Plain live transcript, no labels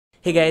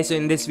Hey guys, so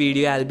in this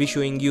video I'll be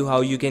showing you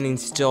how you can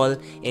install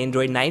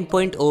Android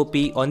 9.0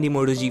 P on the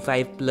Moto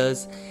G5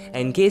 Plus. And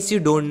in case you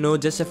don't know,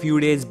 just a few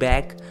days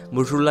back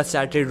Motorola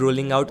started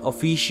rolling out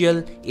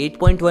official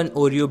 8.1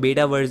 Oreo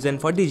beta version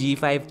for the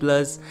G5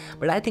 Plus,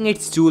 but I think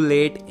it's too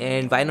late,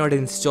 and why not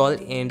install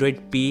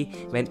Android P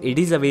when it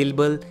is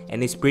available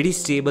and is pretty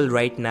stable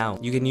right now.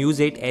 You can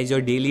use it as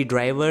your daily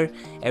driver.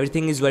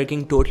 Everything is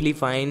working totally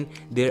fine.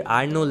 There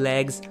are no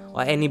lags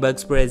or any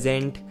bugs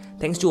present,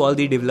 thanks to all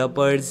the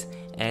developers.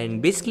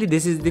 And basically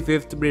this is the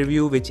 5th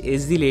preview, which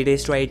is the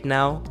latest right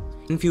now.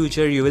 In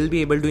future you will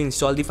be able to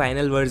install the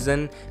final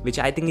version, which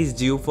I think is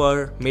due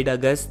for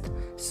mid-August.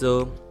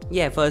 So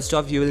yeah, first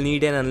off you will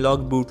need an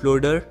unlocked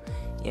bootloader,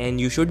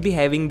 and you should be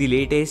having the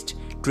latest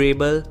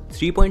Treble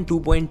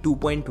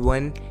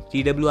 3.2.2.1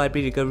 TWRP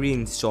recovery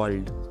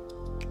installed.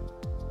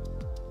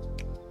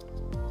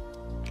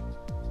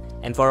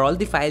 And for all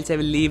the files I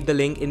will leave the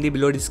link in the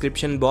below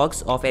description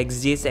box of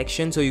XJ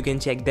section, so you can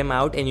check them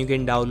out and you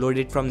can download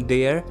it from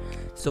there.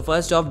 So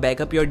first off,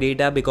 back up your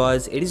data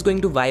because it is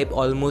going to wipe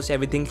almost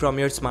everything from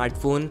your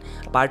smartphone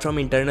apart from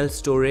internal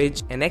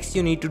storage. And next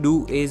you need to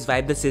do is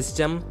wipe the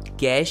system,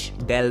 cache,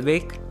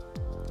 Dalvik,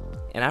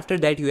 and after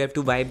that you have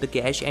to wipe the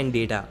cache and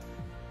data.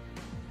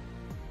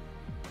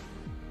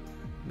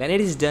 When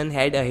it is done,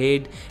 head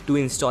ahead to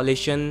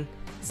installation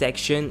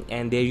section,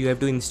 and there you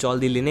have to install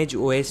the Lineage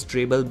OS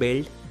Treble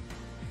build.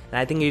 And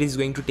I think it is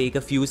going to take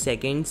a few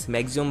seconds,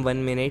 maximum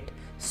 1 minute,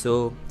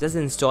 so just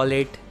install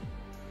it.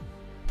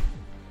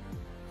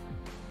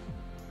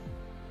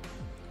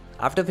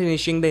 After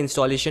finishing the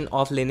installation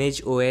of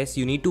Lineage OS,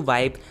 you need to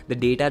wipe the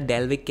data,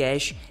 Dalvik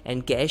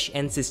cache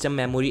and system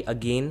memory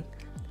again.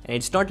 And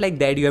it's not like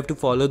that you have to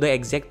follow the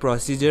exact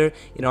procedure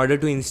in order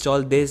to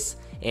install this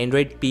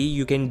Android P.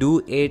 You can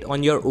do it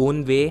on your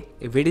own way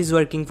if it is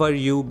working for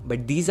you,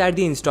 but these are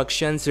the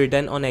instructions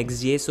written on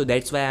XJ, so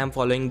that's why I am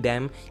following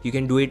them. You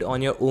can do it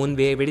on your own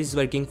way if it is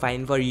working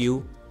fine for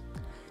you.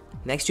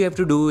 Next you have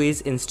to do is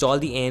install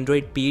the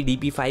Android P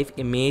DP5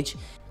 image,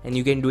 and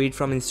you can do it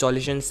from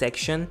installation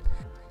section.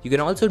 You can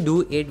also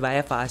do it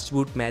via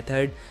fastboot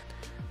method,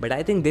 but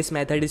I think this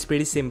method is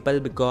pretty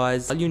simple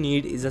because all you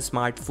need is a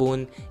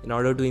smartphone in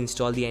order to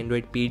install the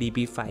Android P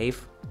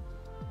DP5.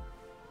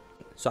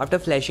 So after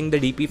flashing the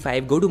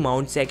DP5, go to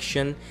mount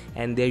section,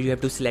 and there you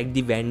have to select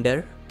the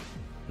vendor.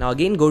 Now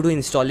again go to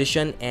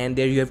installation, and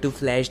there you have to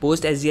flash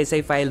post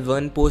SDSI file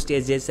 1, post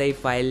SDSI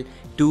file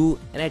 2,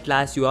 and at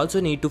last you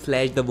also need to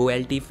flash the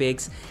VoLTE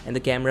fix and the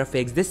camera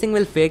fix. This thing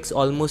will fix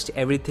almost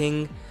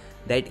everything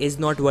that is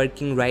not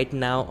working right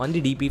now on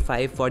the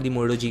DP5 for the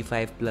Moto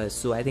G5 Plus.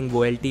 So I think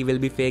VoLTE will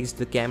be fixed,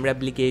 the camera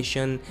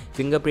application,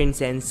 fingerprint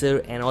sensor,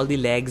 and all the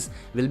lags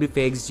will be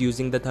fixed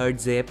using the third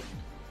zip.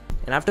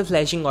 And after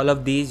flashing all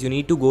of these, you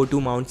need to go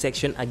to mount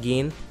section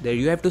again. There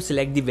you have to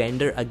select the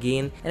vendor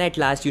again, and at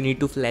last you need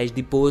to flash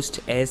the post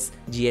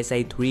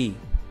SGSI 3.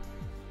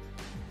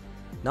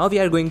 Now we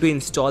are going to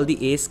install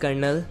the ACE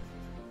kernel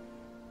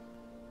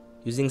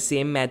using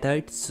same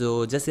method.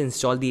 So just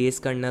install the ACE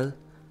kernel.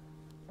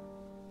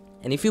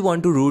 And if you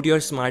want to root your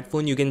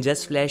smartphone, you can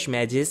just flash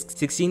Magisk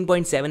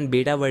 16.7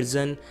 beta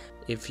version.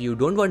 If you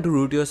don't want to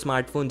root your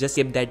smartphone, just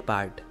skip that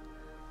part.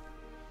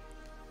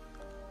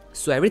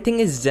 So everything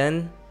is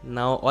done.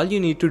 Now all you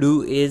need to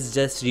do is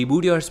just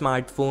reboot your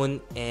smartphone,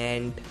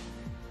 and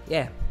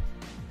yeah,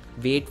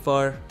 wait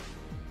for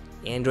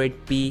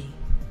Android P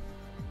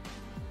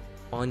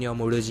on your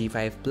Moto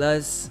G5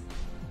 Plus.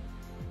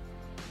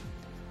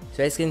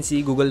 So as you can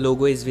see, Google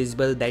logo is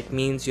visible. That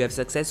means you have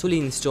successfully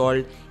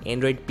installed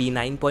Android P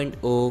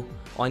 9.0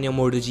 on your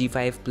Moto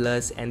G5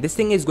 Plus, and this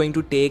thing is going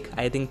to take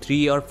I think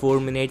 3 or 4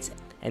 minutes.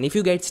 And if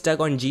you get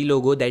stuck on G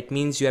logo, that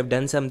means you have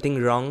done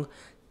something wrong.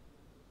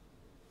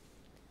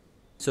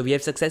 So we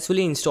have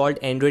successfully installed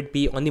Android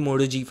P on the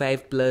Moto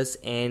G5 Plus,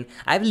 and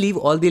I will leave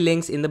all the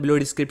links in the below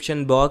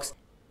description box.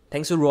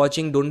 Thanks for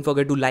watching. Don't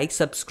forget to like,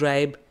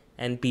 subscribe,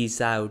 and peace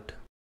out.